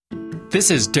This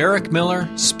is Derek Miller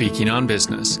speaking on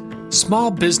business.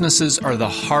 Small businesses are the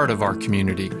heart of our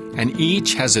community, and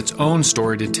each has its own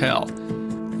story to tell.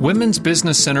 Women's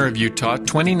Business Center of Utah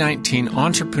 2019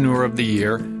 Entrepreneur of the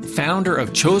Year, founder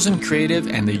of Chosen Creative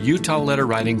and the Utah Letter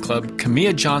Writing Club,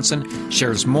 Camilla Johnson,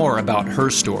 shares more about her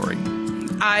story.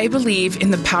 I believe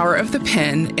in the power of the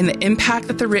pen and the impact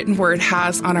that the written word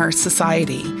has on our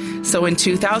society. So in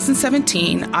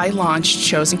 2017, I launched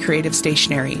Chosen Creative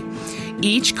Stationery.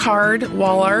 Each card,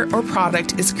 wall art, or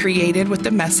product is created with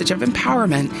the message of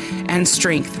empowerment and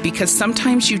strength because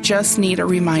sometimes you just need a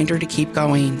reminder to keep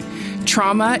going.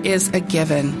 Trauma is a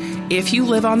given. If you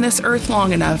live on this earth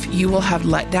long enough, you will have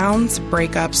letdowns,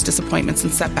 breakups, disappointments,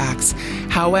 and setbacks.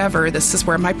 However, this is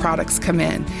where my products come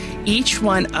in. Each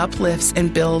one uplifts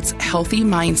and builds healthy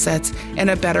mindsets and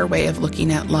a better way of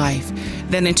looking at life.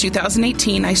 Then in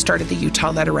 2018, I started the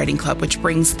Utah Letter Writing Club, which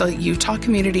brings the Utah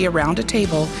community around a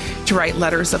table to write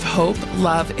letters of hope,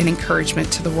 love, and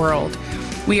encouragement to the world.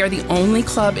 We are the only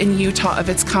club in Utah of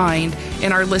its kind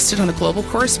and are listed on the Global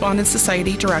Correspondence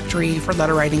Society directory for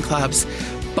letter writing clubs.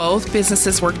 Both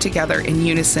businesses work together in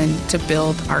unison to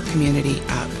build our community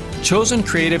up. Chosen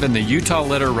Creative and the Utah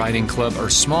Letter Writing Club are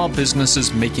small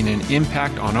businesses making an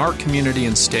impact on our community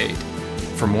and state.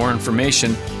 For more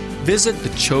information, visit the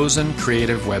Chosen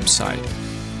Creative website.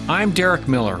 I'm Derek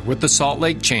Miller with the Salt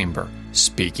Lake Chamber,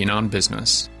 speaking on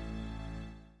business.